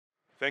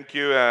Thank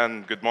you,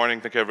 and good morning.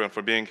 Thank you, everyone,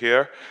 for being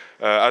here.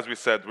 As we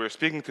said, we're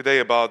speaking today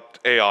about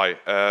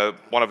AI,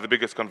 one of the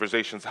biggest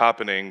conversations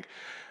happening,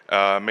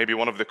 maybe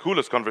one of the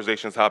coolest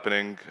conversations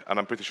happening, and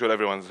I'm pretty sure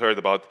everyone's heard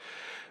about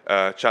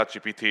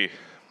ChatGPT.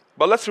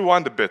 But let's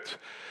rewind a bit,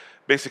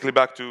 basically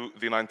back to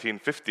the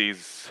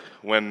 1950s,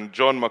 when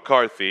John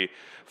McCarthy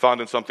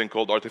founded something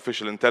called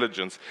artificial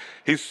intelligence.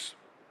 He's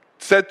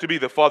said to be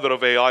the father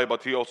of AI,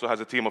 but he also has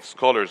a team of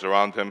scholars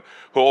around him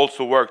who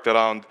also worked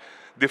around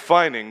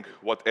defining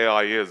what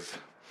AI is.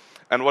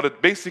 And what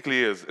it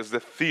basically is the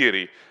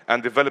theory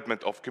and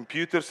development of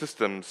computer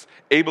systems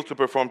able to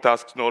perform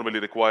tasks normally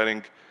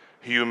requiring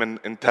human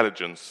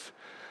intelligence.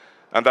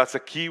 And that's a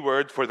key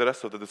word for the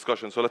rest of the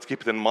discussion, so let's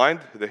keep it in mind,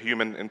 the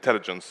human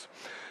intelligence.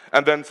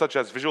 And then such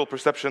as visual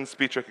perception,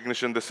 speech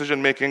recognition,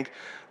 decision-making,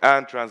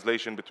 and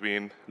translation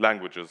between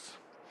languages.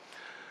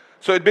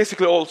 So it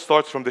basically all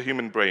starts from the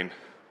human brain.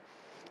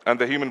 And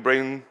the human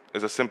brain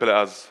is as simple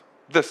as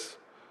this,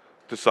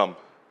 to some.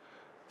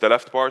 The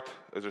left part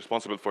is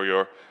responsible for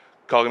your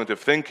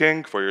cognitive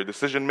thinking, for your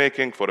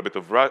decision-making, for a bit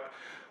of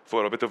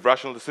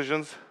rational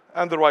decisions,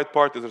 and the right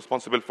part is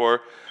responsible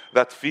for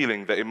that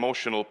feeling, the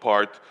emotional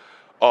part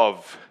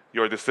of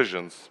your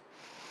decisions.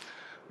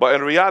 But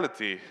in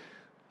reality,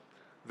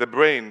 the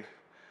brain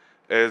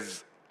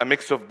is a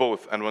mix of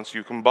both, and once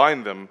you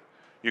combine them,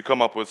 you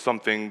come up with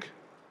something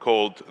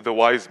called the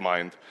wise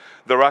mind.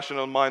 The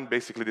rational mind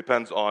basically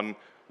depends on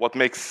what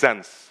makes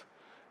sense.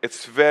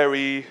 It's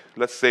very,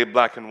 let's say,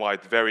 black and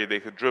white, very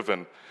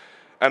data-driven.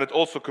 And it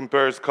also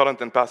compares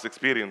current and past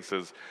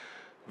experiences.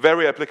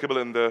 Very applicable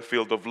in the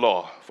field of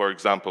law, for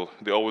example.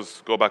 They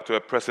always go back to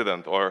a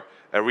precedent or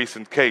a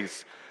recent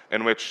case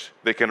in which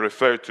they can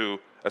refer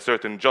to a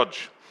certain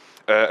judge,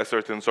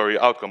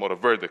 outcome or a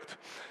verdict.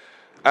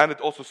 And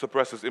it also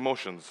suppresses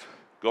emotions.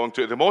 Going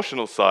to the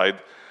emotional side,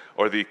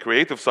 or the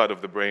creative side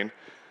of the brain,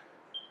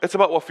 it's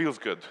about what feels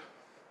good.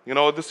 You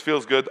know, this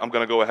feels good, I'm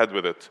going to go ahead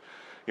with it.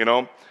 You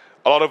know,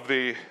 a lot of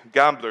the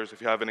gamblers,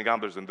 if you have any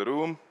gamblers in the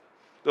room,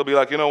 they'll be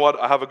like, you know what,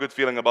 I have a good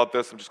feeling about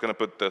this, I'm just going to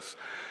put this.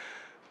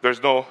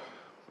 There's no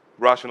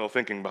rational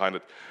thinking behind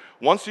it.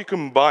 Once you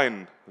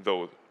combine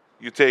those,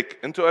 you take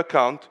into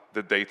account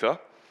the data,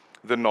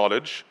 the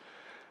knowledge,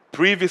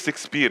 previous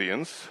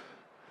experience,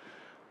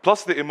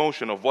 plus the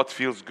emotion of what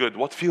feels good,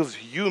 what feels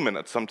human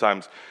at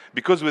sometimes.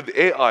 Because with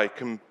AI,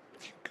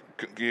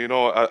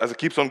 as it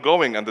keeps on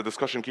going and the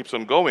discussion keeps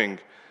on going,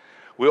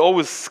 we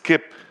always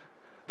skip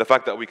the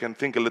fact that we can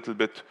think a little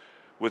bit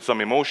with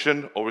some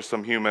emotion or with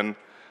some human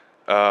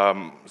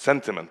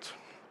sentiment.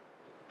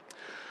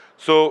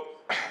 So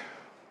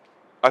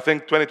I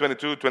think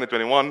 2022,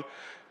 2021,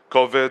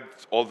 COVID,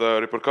 all the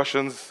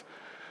repercussions,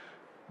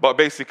 but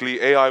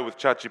basically AI with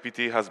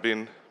ChatGPT has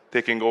been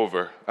taking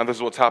over, and this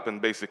is what's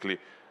happened basically.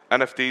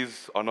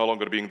 NFTs are no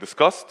longer being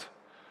discussed,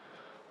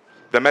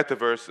 the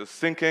metaverse is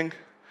sinking,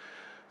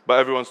 but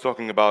everyone's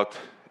talking about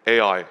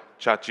AI,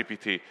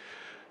 ChatGPT.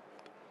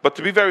 But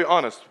to be very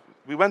honest,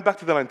 we went back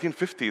to the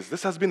 1950s.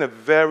 This has been a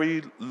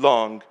very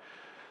long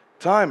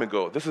time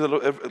ago. This is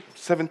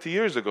 70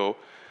 years ago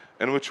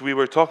in which we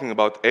were talking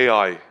about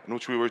AI, in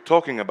which we were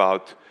talking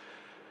about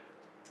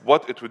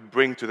what it would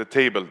bring to the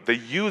table, the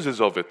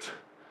uses of it.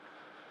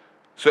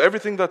 So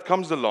everything that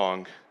comes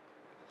along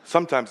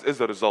sometimes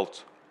is a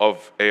result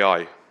of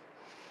AI.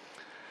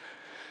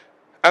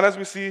 And as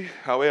we see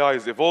how AI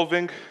is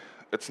evolving,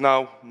 it's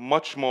now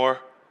much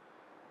more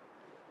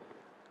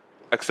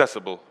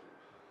accessible.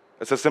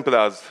 It's as simple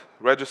as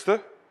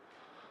register,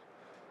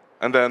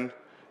 and then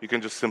you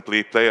can just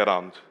simply play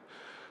around.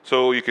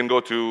 So you can go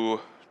to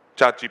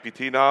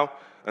ChatGPT now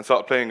and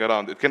start playing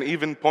around. It can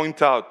even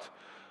point out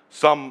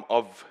some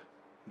of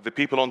the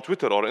people on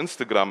Twitter or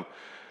Instagram.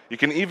 You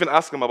can even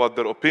ask them about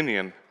their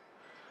opinion.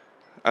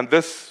 And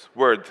this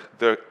word,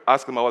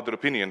 ask them about their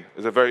opinion,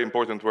 is a very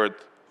important word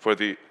for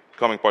the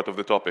coming part of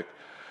the topic.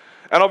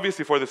 And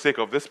obviously, for the sake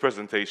of this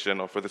presentation,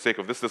 or for the sake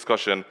of this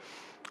discussion,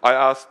 I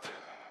asked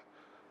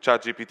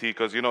ChatGPT,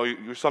 because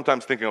you're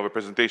sometimes thinking of a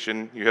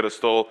presentation, you hit a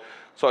stall.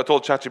 So I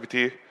told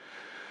ChatGPT,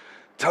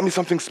 tell me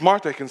something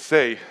smart I can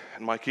say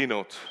in my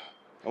keynote.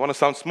 I want to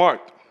sound smart.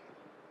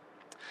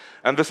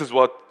 And this is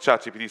what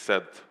ChatGPT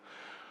said.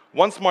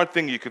 One smart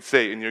thing you could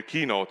say in your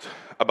keynote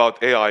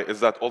about AI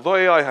is that although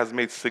AI has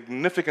made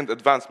significant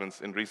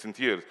advancements in recent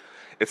years,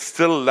 it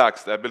still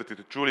lacks the ability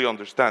to truly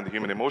understand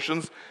human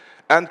emotions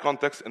and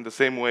context in the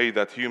same way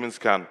that humans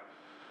can.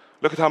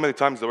 Look at how many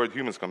times the word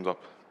humans comes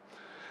up.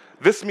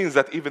 This means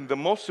that even the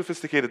most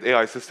sophisticated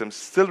AI systems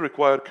still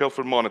require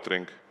careful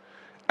monitoring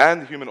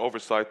and human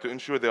oversight to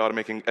ensure they are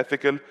making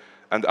ethical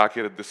and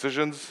accurate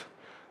decisions.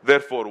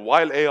 Therefore,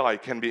 while AI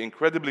can be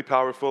incredibly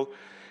powerful,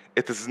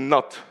 it is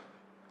not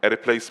a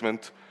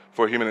replacement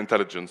for human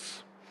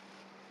intelligence.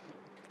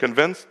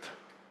 Convinced?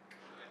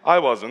 I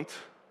wasn't.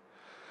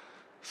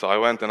 So I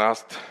went and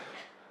asked,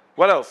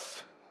 what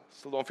else?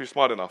 Still don't feel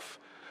smart enough.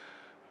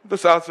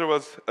 This answer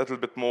was a little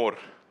bit more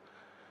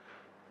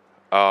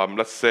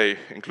let's say,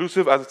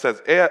 inclusive, as it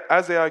says,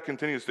 as AI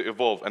continues to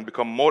evolve and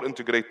become more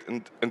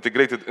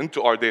integrated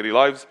into our daily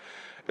lives,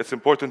 it's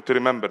important to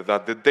remember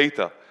that the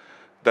data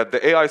that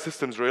the AI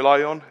systems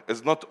rely on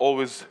is not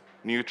always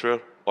neutral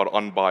or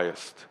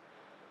unbiased.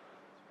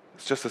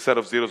 It's just a set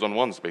of zeros and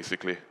ones,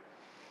 basically.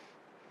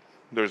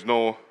 There's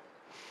no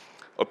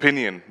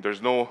opinion,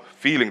 there's no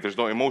feeling, there's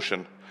no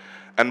emotion.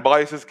 And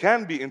biases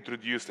can be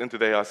introduced into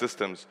the AI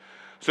systems.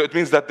 So it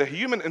means that the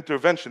human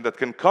intervention that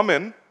can come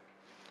in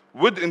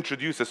would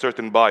introduce a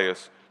certain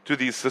bias to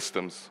these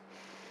systems.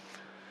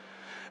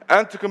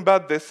 And to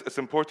combat this, it's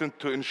important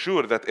to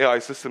ensure that AI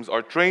systems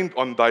are trained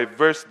on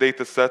diverse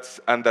data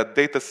sets and that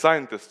data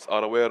scientists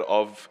are aware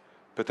of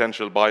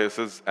potential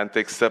biases and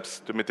take steps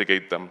to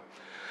mitigate them.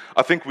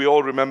 I think we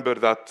all remember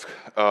that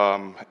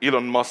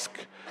Elon Musk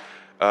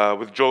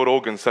with Joe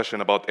Rogan's session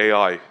about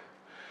AI.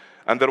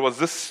 And there was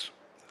this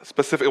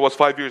specific, it was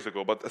 5 years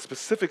ago, but a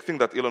specific thing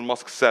that Elon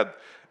Musk said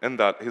in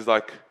that, he's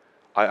like,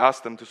 I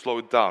asked them to slow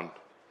it down.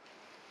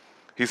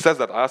 He says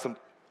that, I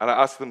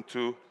asked them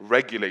to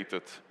regulate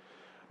it.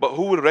 But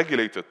who will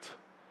regulate it?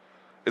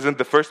 Isn't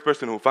the first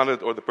person who founded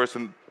it or the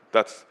person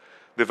that's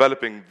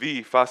developing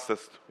the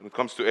fastest when it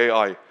comes to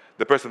AI,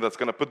 the person that's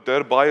going to put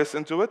their bias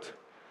into it?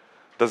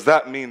 Does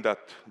that mean that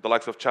the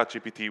likes of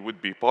ChatGPT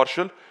would be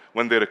partial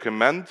when they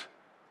recommend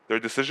their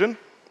decision?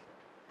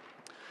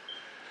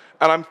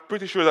 And I'm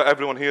pretty sure that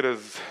everyone here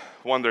is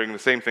wondering the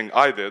same thing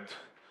I did,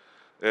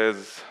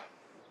 is,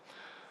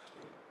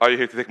 are you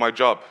here to take my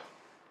job?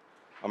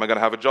 Am I going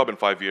to have a job in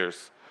 5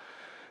 years?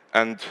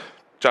 And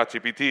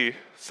ChatGPT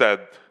said,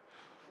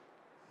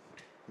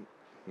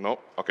 no,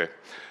 okay,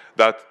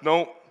 that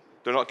no,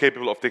 they're not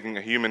capable of taking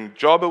a human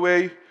job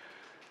away,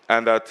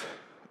 and that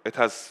it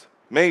has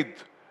made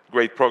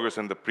great progress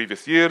in the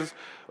previous years.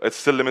 It's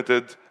still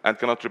limited and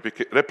cannot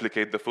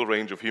replicate the full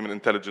range of human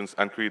intelligence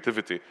and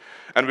creativity.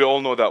 And we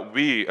all know that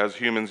we, as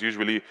humans,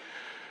 usually,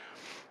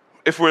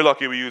 if we're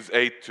lucky, we use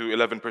 8 to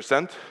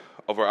 11%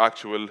 of our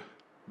actual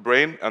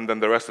brain, and then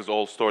the rest is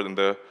all stored in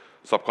the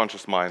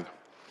subconscious mind.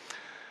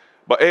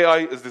 But AI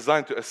is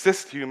designed to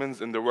assist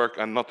humans in their work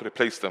and not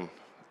replace them.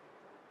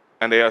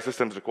 And AI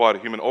systems require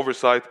human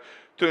oversight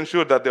to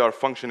ensure that they are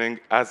functioning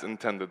as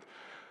intended.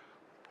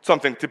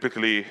 Something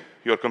typically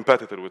your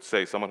competitor would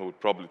say, someone who would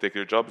probably take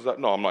your job, is that,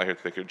 no, I'm not here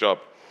to take your job.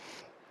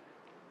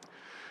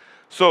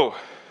 So,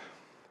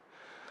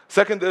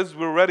 second is,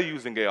 we're already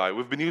using AI.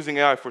 We've been using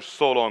AI for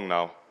so long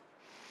now.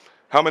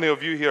 How many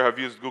of you here have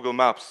used Google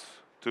Maps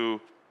to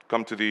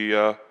come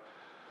to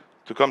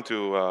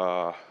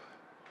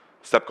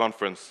STEP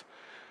conference?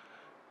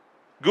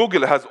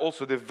 Google has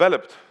also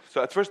developed,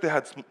 so at first they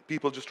had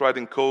people just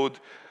writing code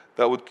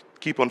that would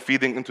keep on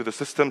feeding into the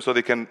system so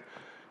they can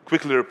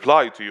quickly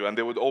reply to you, and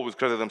they would always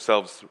credit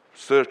themselves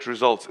search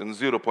results in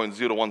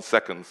 0.01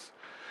 seconds.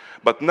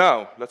 But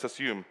now, let's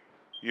assume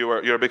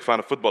you're a big fan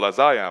of football, as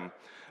I am,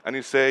 and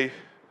you say,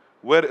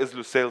 where is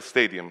Lusail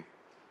Stadium?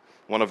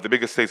 One of the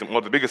biggest stadiums,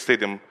 or the biggest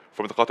stadium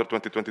from the Qatar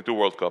 2022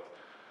 World Cup.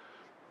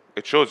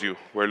 It shows you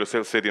where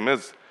Lusail Stadium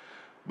is.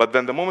 But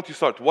then the moment you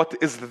start, what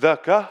is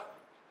dhaka?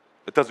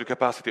 It tells you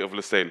capacity of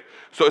Lusail.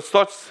 So it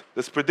starts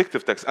this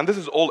predictive text, and this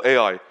is all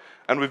AI,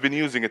 and we've been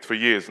using it for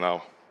years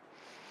now.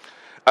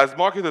 As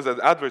marketers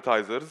and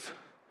advertisers,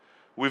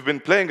 we've been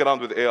playing around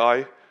with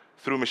AI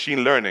through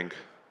machine learning.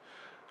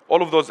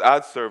 All of those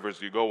ad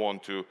servers you go on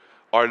to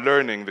are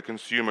learning, the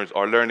consumers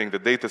are learning the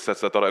data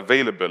sets that are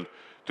available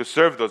to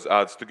serve those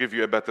ads, to give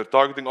you a better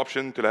targeting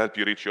option, to help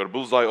you reach your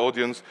bullseye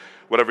audience,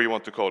 whatever you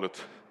want to call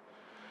it.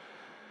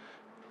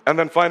 And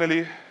then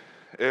finally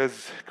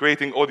is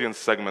creating audience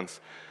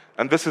segments.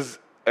 And this is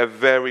a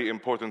very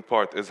important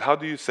part, is how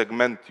do you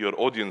segment your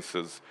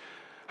audiences?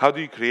 How do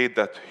you create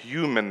that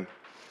human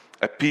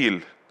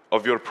appeal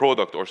of your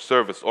product or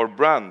service or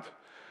brand?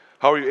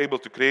 How are you able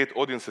to create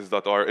audiences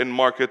that are in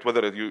market,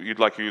 whether you'd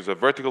like to use a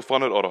vertical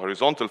funnel or a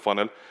horizontal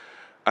funnel,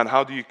 and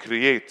how do you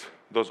create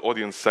those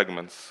audience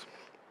segments?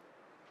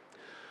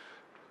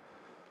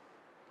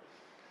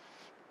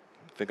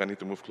 I think I need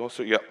to move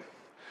closer, yeah.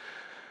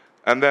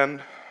 And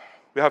then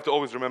we have to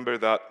always remember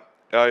that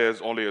AI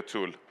is only a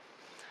tool.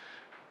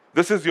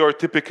 This is your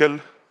typical,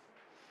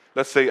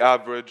 let's say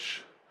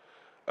average,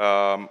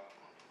 go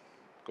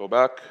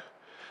back.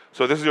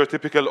 So this is your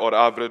typical or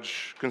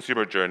average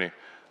consumer journey.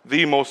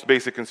 The most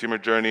basic consumer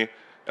journey: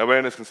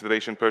 awareness,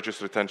 consideration,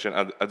 purchase, retention,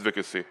 and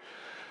advocacy.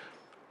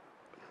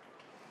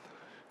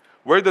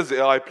 Where does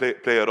AI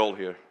play a role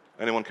here?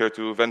 Anyone care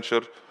to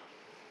venture?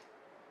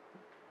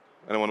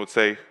 Anyone would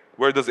say,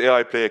 where does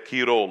AI play a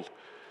key role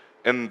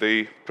in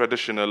the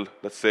traditional,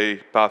 let's say,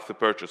 path to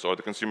purchase or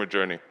the consumer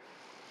journey?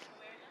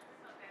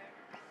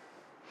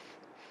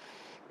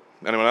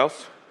 Anyone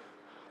else?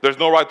 There's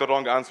no right or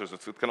wrong answers.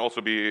 It can also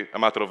be a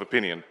matter of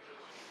opinion.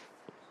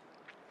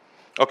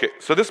 Okay,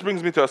 so this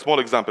brings me to a small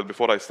example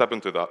before I step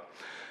into that,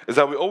 is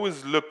that we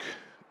always look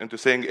into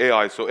saying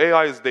AI. So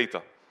AI is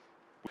data.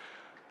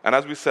 And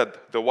as we said,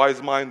 the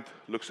wise mind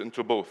looks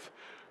into both.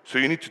 So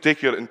you need to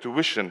take your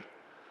intuition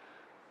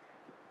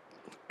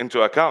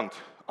into account.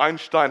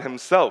 Einstein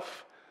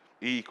himself,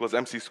 E equals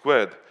mc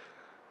squared,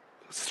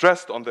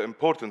 stressed on the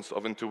importance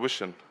of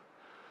intuition.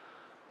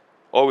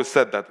 Always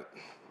said that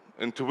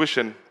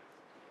intuition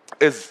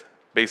is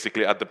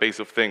basically at the base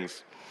of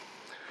things.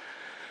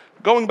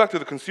 Going back to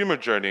the consumer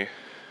journey,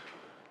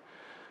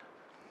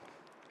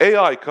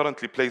 AI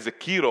currently plays a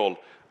key role,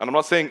 and I'm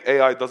not saying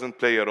AI doesn't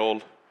play a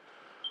role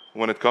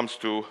when it comes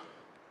to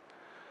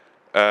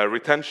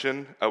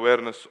retention,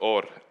 awareness,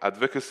 or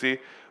advocacy,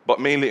 but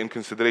mainly in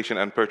consideration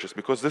and purchase,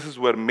 because this is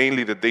where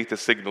mainly the data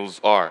signals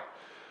are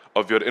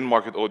of your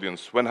in-market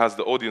audience. When has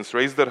the audience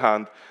raised their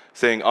hand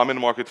saying, I'm in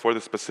market for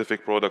the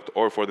specific product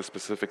or for the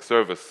specific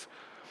service?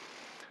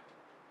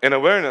 In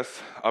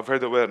awareness, I've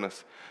heard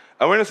awareness.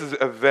 Awareness is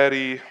a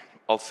very,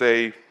 I'll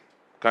say,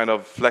 kind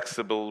of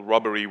flexible,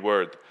 rubbery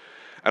word.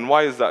 And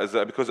why is that? Is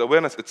that because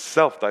awareness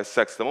itself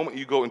dissects. The moment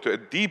you go into a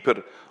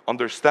deeper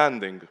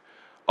understanding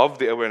of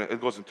the awareness,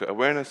 it goes into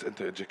awareness,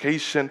 into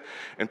education,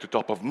 into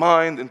top of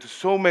mind, into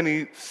so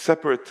many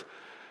separate,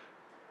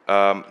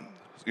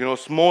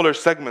 smaller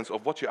segments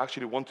of what you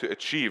actually want to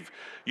achieve.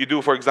 You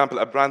do, for example,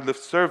 a brand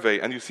lift survey,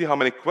 and you see how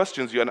many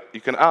questions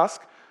you can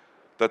ask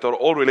that are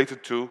all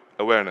related to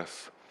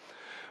awareness.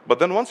 But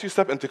then once you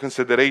step into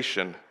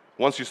consideration,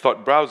 once you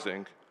start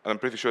browsing, and I'm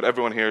pretty sure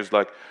everyone here is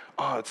like,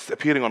 oh, it's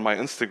appearing on my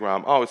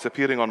Instagram. Oh, it's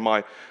appearing on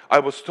my, I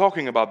was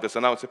talking about this,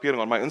 and now it's appearing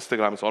on my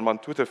Instagram. It's on my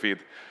Twitter feed.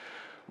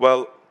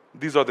 Well,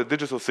 these are the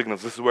digital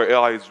signals. This is where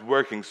AI is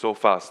working so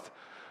fast.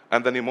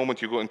 And then the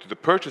moment you go into the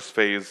purchase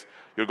phase,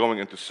 you're going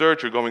into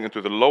search, you're going into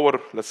the lower,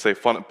 let's say,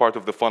 part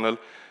of the funnel,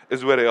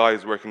 is where AI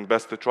is working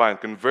best to try and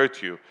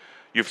convert you.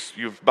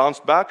 You've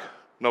bounced back?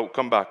 No,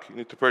 come back. You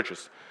need to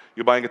purchase.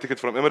 You're buying a ticket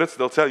from Emirates,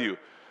 they'll tell you.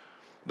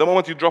 The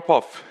moment you drop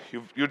off,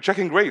 you're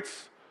checking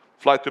rates.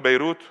 Flight to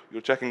Beirut,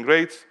 you're checking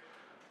rates.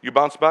 You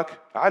bounce back.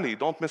 Ali,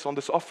 don't miss on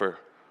this offer.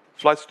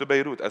 Flights to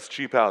Beirut, as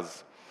cheap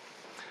as.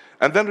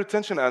 And then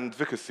retention and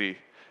advocacy,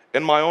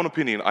 in my own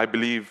opinion, I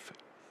believe,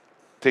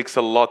 takes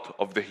a lot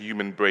of the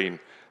human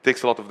brain,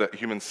 takes a lot of the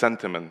human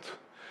sentiment.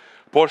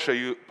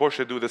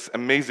 Porsche do this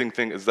amazing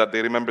thing is that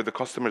they remember the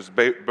customers'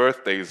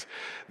 birthdays.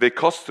 They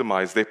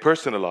customize, they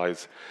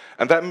personalize.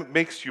 And that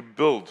makes you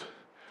build,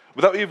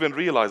 without even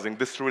realizing,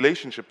 this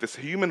relationship, this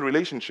human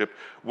relationship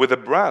with a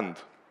brand.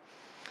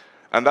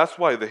 And that's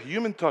why the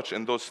human touch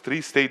in those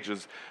 3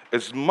 stages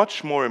is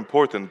much more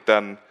important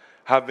than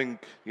having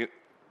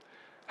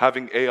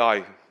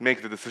AI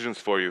make the decisions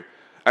for you.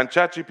 And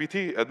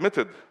ChatGPT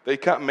admitted they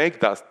can't make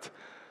that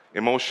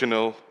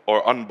emotional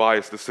or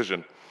unbiased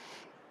decision.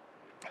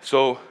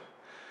 So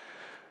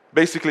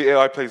basically,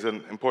 AI plays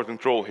an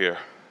important role here.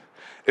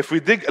 If we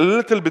dig a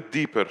little bit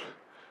deeper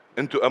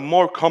into a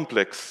more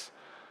complex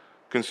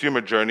consumer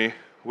journey,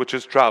 which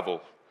is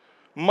travel,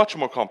 much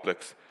more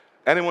complex,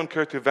 anyone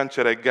care to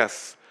venture a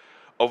guess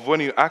of when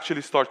you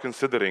actually start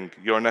considering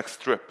your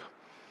next trip?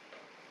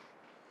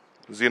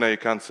 Zina, you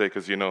can't say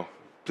because you know.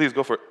 Please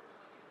go for it.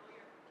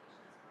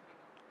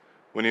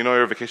 When you know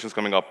your vacation's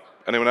coming up.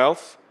 Anyone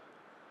else?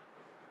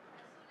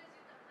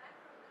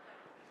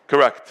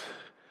 Correct.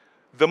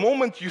 The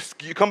moment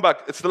you come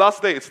back, it's the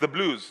last day, it's the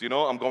blues,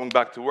 I'm going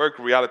back to work,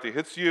 reality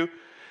hits you.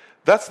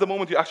 That's the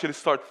moment you actually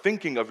start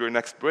thinking of your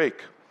next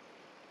break.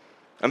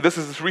 And this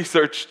is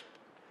research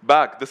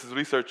back, this is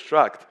research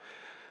tracked.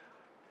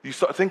 You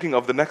start thinking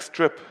of the next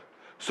trip.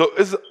 So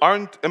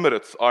aren't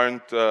Emirates,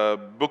 aren't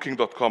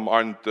Booking.com,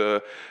 aren't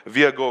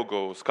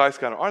Viagogo,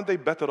 Skyscanner, aren't they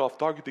better off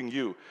targeting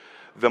you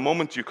the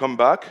moment you come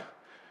back?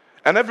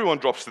 And everyone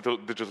drops the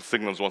digital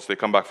signals once they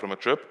come back from a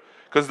trip,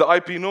 because the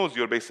IP knows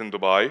you're based in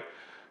Dubai,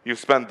 you've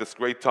spent this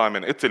great time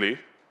in Italy,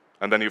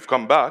 and then you've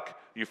come back,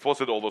 you've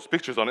posted all those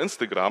pictures on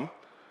Instagram.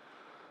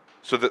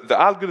 So the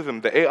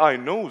algorithm, the AI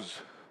knows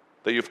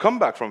that you've come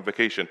back from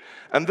vacation.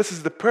 And this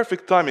is the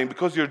perfect timing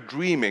because you're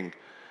dreaming.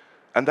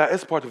 And that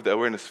is part of the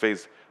awareness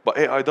phase. But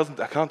AI doesn't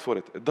account for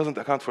it. It doesn't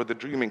account for the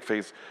dreaming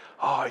phase.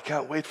 Oh, I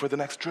can't wait for the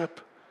next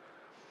trip.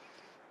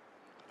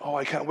 Oh,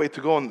 I can't wait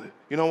to go on.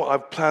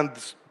 I've planned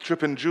this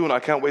trip in June. I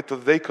can't wait till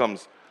the day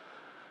comes.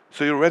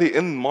 So you're already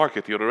in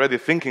market. You're already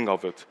thinking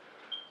of it.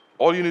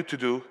 All you need to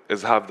do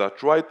is have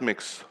that right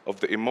mix of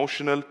the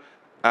emotional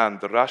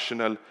and the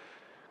rational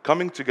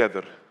coming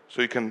together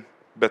so you can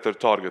better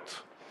target.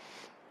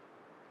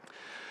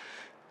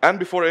 And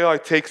before AI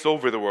takes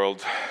over the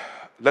world,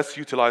 let's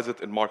utilize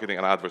it in marketing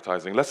and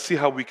advertising. Let's see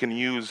how we can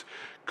use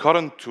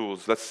current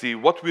tools. Let's see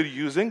what we're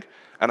using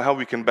and how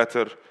we can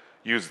better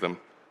use them.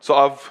 So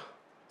I've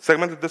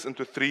segmented this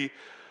into 3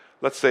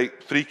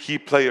 key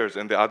players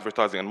in the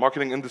advertising and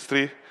marketing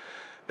industry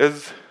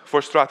is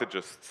for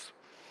strategists.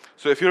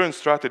 So if you're in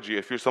strategy,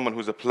 if you're someone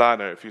who's a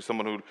planner, if you're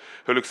someone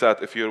who looks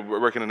at, if you're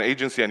working in an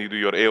agency and you do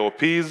your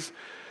AOPs,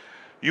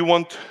 you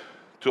want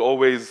to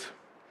always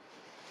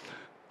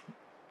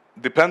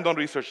depend on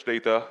research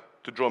data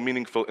to draw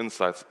meaningful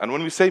insights. And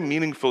when we say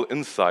meaningful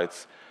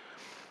insights,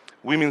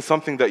 we mean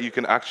something that you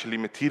can actually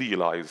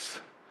materialize.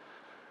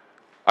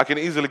 I can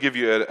easily give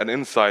you an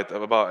insight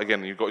about,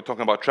 again, you're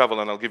talking about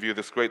travel, and I'll give you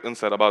this great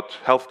insight about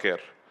healthcare.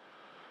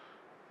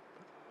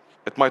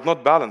 It might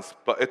not balance,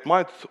 but it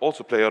might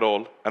also play a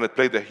role, and it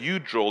played a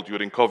huge role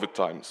during COVID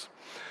times.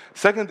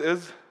 Second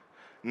is,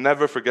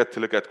 never forget to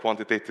look at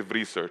quantitative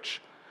research.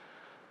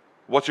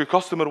 What your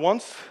customer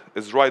wants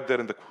is right there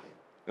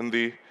in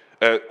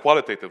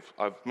Qualitative.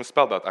 I've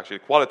misspelled that, actually.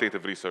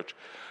 Qualitative research.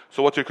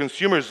 So what your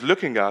consumer is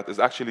looking at is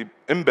actually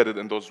embedded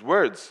in those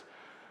words,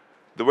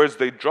 the words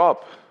they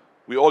drop.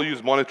 We all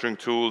use monitoring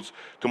tools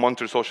to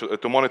monitor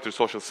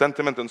social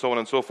sentiment and so on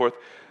and so forth,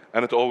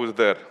 and it's always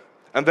there.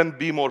 And then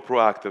be more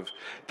proactive.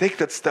 Take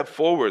that step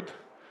forward.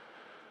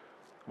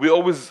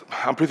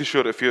 I'm pretty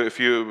sure if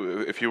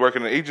you work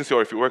in an agency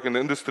or if you work in the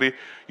industry,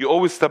 you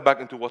always step back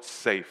into what's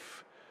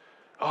safe.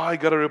 Oh, I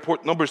got to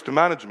report numbers to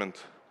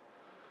management.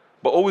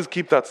 But always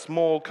keep that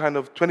small kind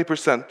of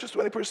 20%, just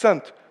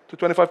 20% to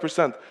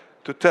 25%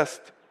 to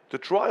test, to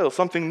trial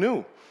something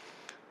new.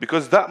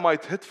 Because that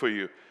might hit for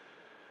you.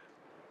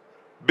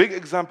 Big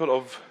example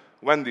of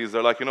Wendy's,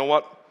 they're like, you know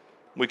what?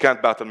 We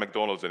can't battle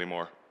McDonald's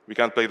anymore. We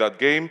can't play that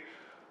game.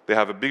 They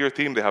have a bigger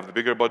team, they have the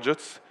bigger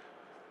budgets.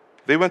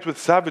 They went with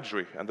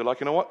savagery, and they're like,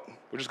 you know what?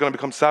 We're just going to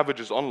become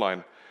savages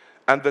online.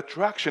 And the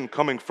traction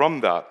coming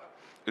from that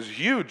is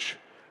huge.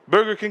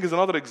 Burger King is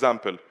another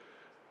example.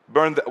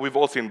 We've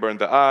all seen Burn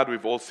the Ad,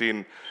 we've all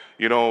seen,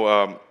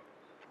 the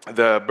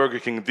Burger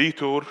King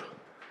detour.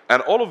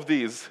 And all of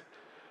these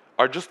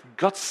are just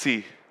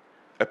gutsy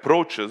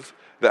approaches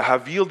that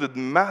have yielded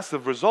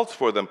massive results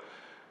for them.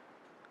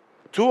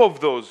 2 of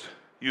those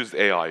used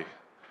AI.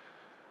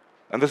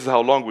 And this is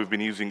how long we've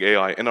been using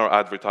AI in our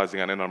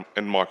advertising and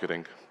in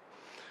marketing.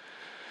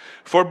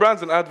 For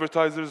brands and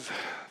advertisers,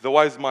 the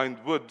wise mind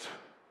would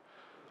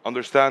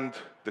understand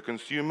the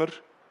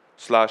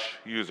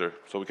consumer/user,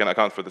 so we can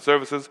account for the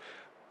services,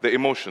 the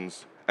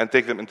emotions, and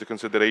take them into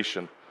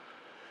consideration.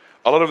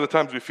 A lot of the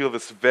times we feel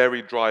this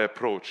very dry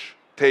approach.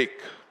 This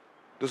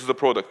is a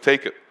product,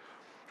 take it.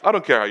 I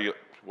don't care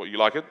what you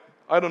like it.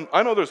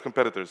 I know there's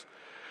competitors.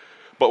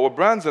 But what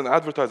brands and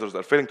advertisers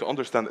are failing to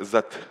understand is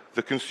that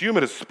the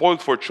consumer is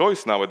spoiled for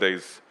choice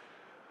nowadays.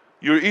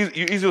 You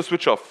easily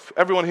switch off.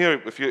 Everyone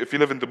here, if you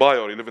live in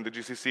Dubai or you live in the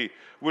GCC,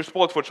 we're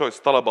spoiled for choice.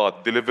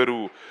 Talabat,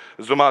 Deliveroo,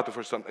 Zomato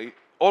for some.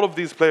 All of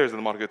these players in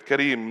the market,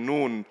 Careem,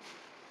 Noon.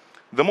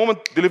 The moment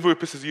delivery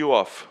pisses you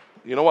off,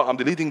 you know what? I'm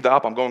deleting the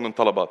app. I'm going on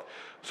Talabat.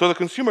 So the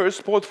consumer is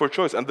spoiled for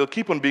choice, and they'll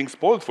keep on being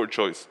spoiled for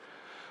choice.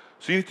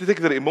 So you need to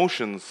take their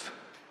emotions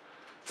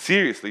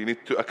seriously. You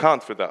need to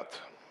account for that.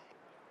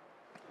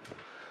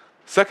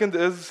 Second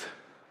is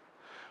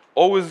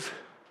always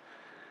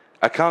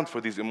account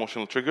for these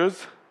emotional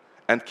triggers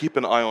and keep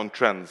an eye on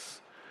trends.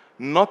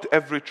 Not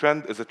every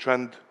trend is a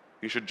trend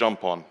you should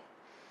jump on.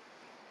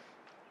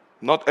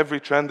 Not every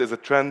trend is a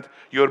trend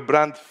your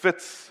brand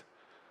fits.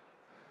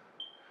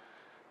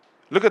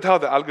 Look at how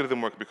the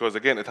algorithm works, because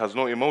again, it has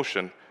no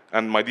emotion.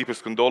 And my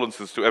deepest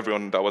condolences to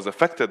everyone that was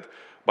affected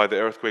by the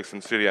earthquakes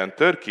in Syria and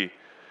Turkey.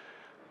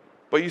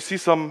 But you see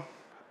some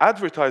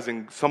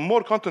advertising, some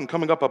more content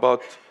coming up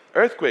about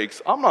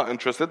earthquakes. I'm not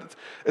interested.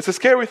 It's a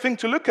scary thing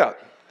to look at.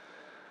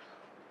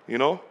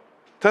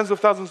 Tens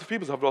of thousands of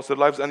people have lost their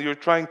lives, and you're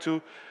trying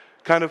to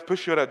kind of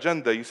push your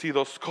agenda. You see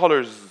those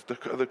scholars,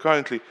 they're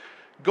currently,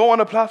 go on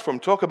a platform,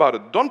 talk about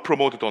it. Don't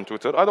promote it on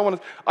Twitter.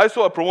 I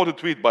saw a promoted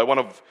tweet by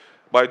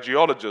a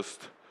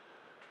geologist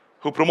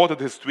who promoted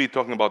his tweet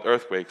talking about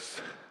earthquakes.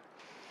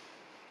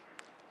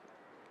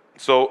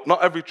 So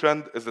not every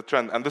trend is a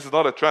trend, and this is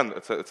not a trend.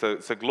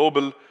 It's a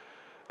global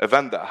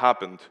event that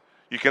happened.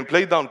 You can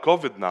play down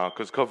COVID now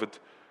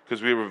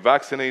because we were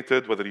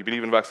vaccinated, whether you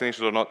believe in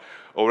vaccinations or not,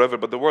 or whatever.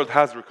 But the world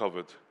has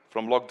recovered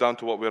from lockdown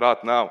to what we're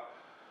at now.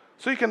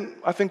 So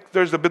I think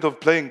there's a bit of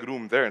playing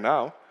room there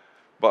now.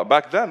 But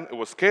back then it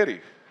was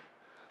scary.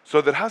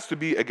 So there has to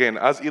be, again,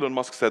 as Elon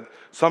Musk said,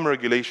 some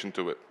regulation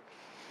to it.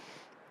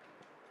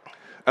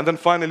 And then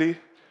finally,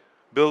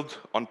 build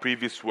on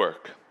previous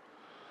work.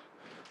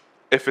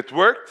 If it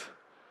worked,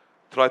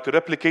 try to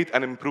replicate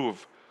and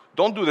improve.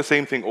 Don't do the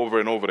same thing over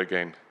and over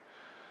again.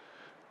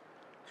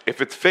 If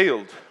it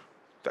failed,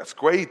 that's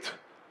great.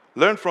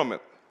 Learn from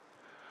it.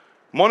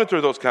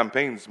 Monitor those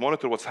campaigns.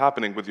 Monitor what's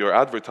happening with your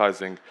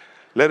advertising.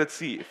 Let it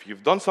see. If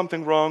you've done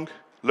something wrong,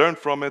 learn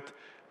from it.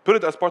 Put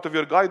it as part of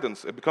your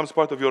guidance. It becomes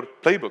part of your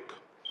playbook.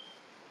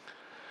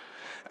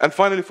 And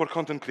finally, for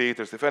content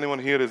creators, if anyone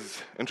here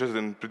is interested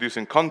in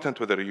producing content,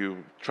 whether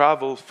you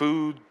travel,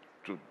 food,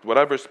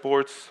 whatever,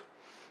 sports,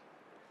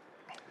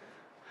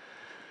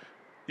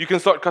 you can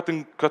start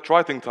cut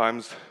writing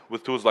times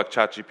with tools like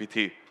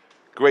ChatGPT.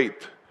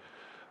 Great.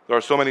 There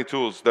are so many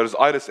tools. There's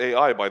Iris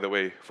AI, by the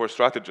way, for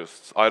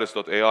strategists,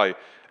 iris.ai.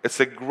 It's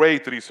a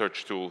great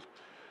research tool.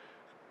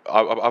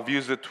 I've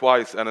used it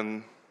twice,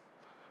 and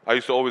I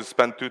used to always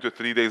spend 2 to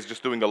 3 days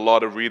just doing a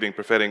lot of reading,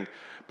 preparing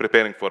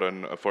for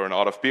an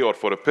RFP or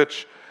for a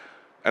pitch.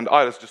 And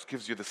Iris just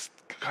gives you this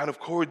kind of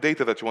core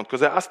data that you want.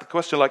 Because I ask the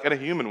question like any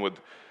human would.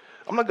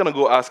 I'm not going to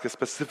go ask a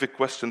specific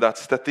question that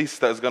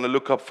Statista is going to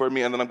look up for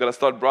me, and then I'm going to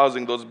start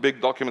browsing those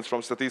big documents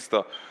from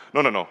Statista.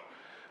 No.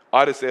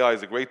 Iris AI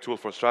is a great tool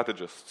for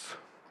strategists.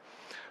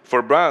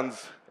 For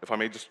brands, if I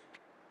may just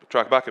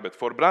track back a bit,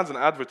 for brands and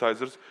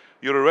advertisers,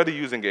 you're already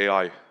using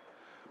AI,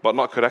 but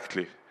not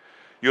correctly.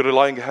 You're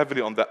relying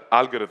heavily on the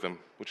algorithm,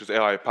 which is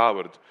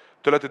AI-powered,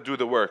 to let it do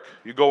the work.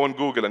 You go on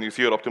Google and you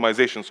see your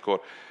optimization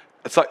score.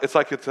 It's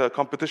like it's a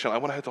competition. I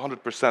want to hit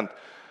 100%.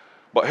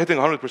 But hitting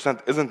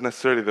 100% isn't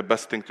necessarily the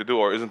best thing to do,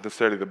 or isn't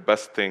necessarily the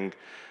best thing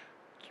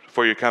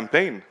for your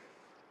campaign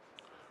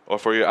or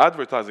for your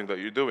advertising that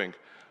you're doing.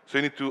 So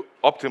you need to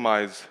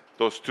optimize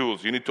those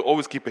tools. You need to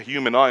always keep a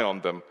human eye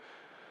on them,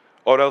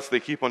 or else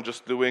they keep on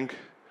just doing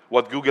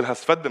what Google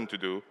has fed them to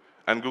do,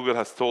 and Google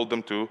has told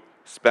them to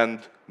spend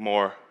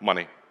more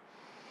money.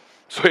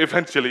 So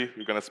eventually,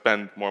 you're going to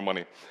spend more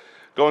money.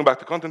 Going back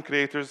to content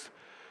creators,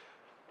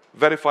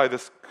 verify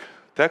this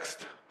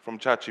text from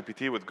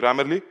ChatGPT with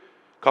Grammarly,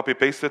 copy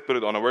paste it, put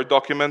it on a Word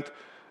document.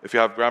 If you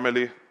have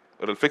Grammarly,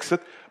 it'll fix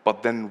it,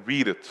 but then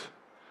read it.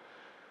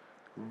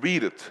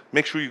 Read it.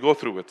 Make sure you go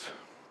through it.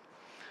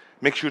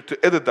 Make sure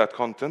to edit that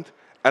content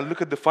and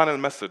look at the final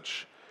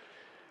message.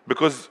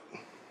 Because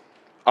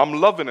I'm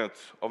loving it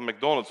of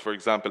McDonald's, for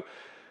example,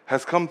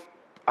 has come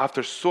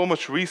after so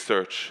much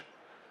research.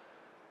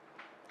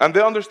 And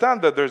they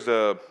understand that there's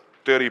a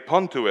dirty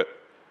pun to it,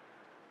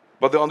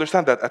 but they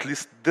understand that at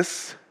least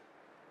this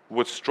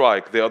would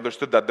strike. They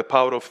understood that the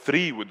power of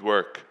 3 would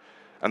work,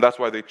 and that's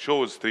why they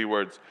chose 3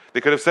 words.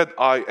 They could have said,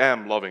 I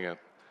am loving it.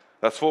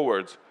 That's 4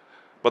 words.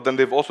 But then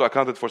they've also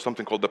accounted for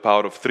something called the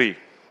power of 3.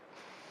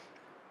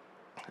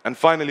 And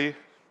finally,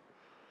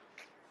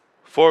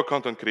 for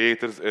content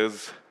creators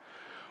is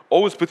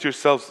always put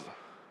yourselves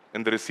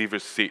in the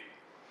receiver's seat.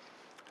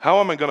 How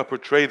am I going to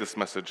portray this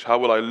message? How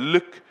will I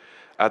look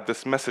at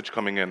this message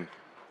coming in?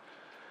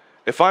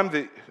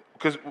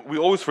 Because we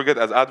always forget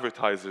as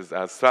advertisers,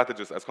 as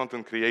strategists, as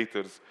content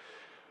creators,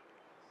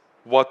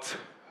 what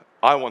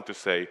I want to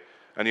say.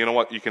 And you know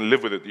what? You can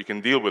live with it. You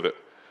can deal with it.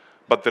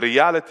 But the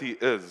reality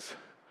is,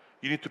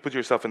 you need to put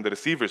yourself in the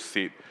receiver's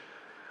seat.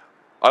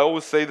 I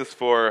always say this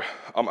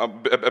I'm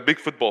a big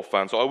football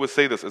fan, so I always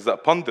say this, is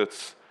that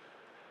pundits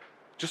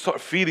just start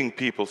feeding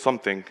people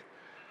something,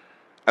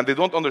 and they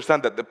don't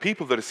understand that the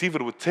people, the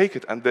receiver, would take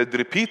it and they'd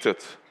repeat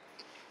it.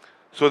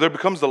 So there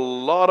becomes a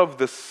lot of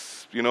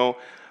this,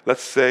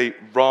 let's say,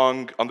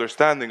 wrong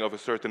understanding of a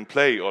certain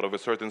play or of a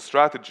certain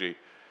strategy.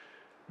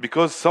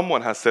 Because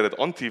someone has said it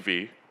on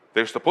TV,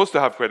 they're supposed to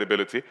have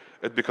credibility,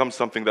 it becomes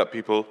something that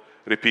people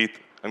repeat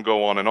and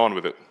go on and on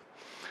with it.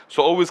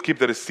 So always keep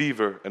the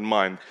receiver in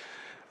mind.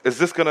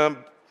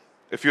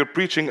 If you're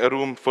preaching a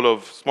room full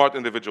of smart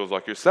individuals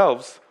like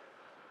yourselves,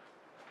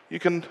 you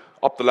can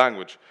up the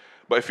language.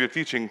 But if you're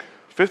teaching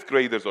 5th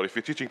graders, or if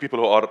you're teaching people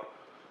who are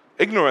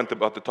ignorant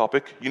about the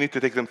topic, you need to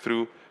take them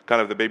through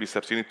kind of the baby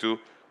steps. You need to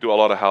do a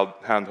lot of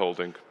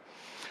hand-holding.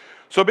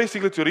 So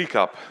basically, to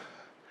recap,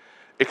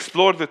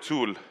 explore the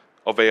tool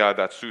of AI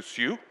that suits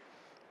you,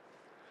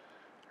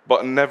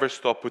 but never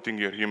stop putting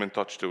your human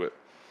touch to it.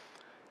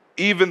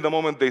 Even the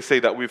moment they say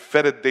that we've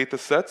fed data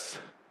sets,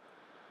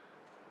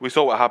 we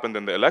saw what happened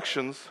in the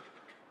elections.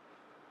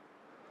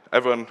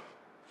 Everyone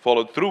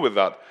followed through with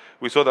that.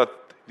 We saw that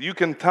you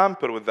can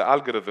tamper with the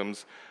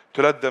algorithms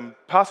to let them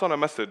pass on a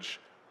message: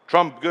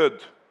 Trump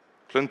good,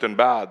 Clinton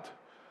bad.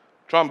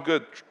 Trump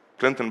good,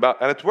 Clinton bad.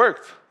 And it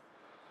worked.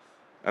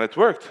 And it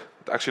worked.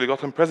 It actually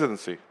got him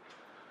presidency.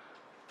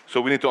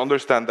 So we need to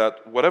understand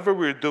that whatever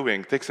we're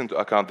doing takes into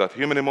account that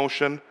human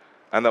emotion,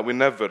 and that we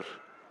never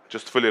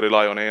just fully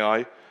rely on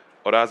AI,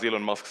 or as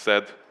Elon Musk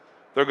said,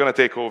 they're going to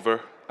take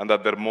over, and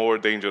that they're more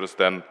dangerous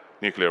than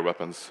nuclear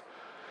weapons.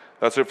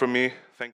 That's it from me. Thank you.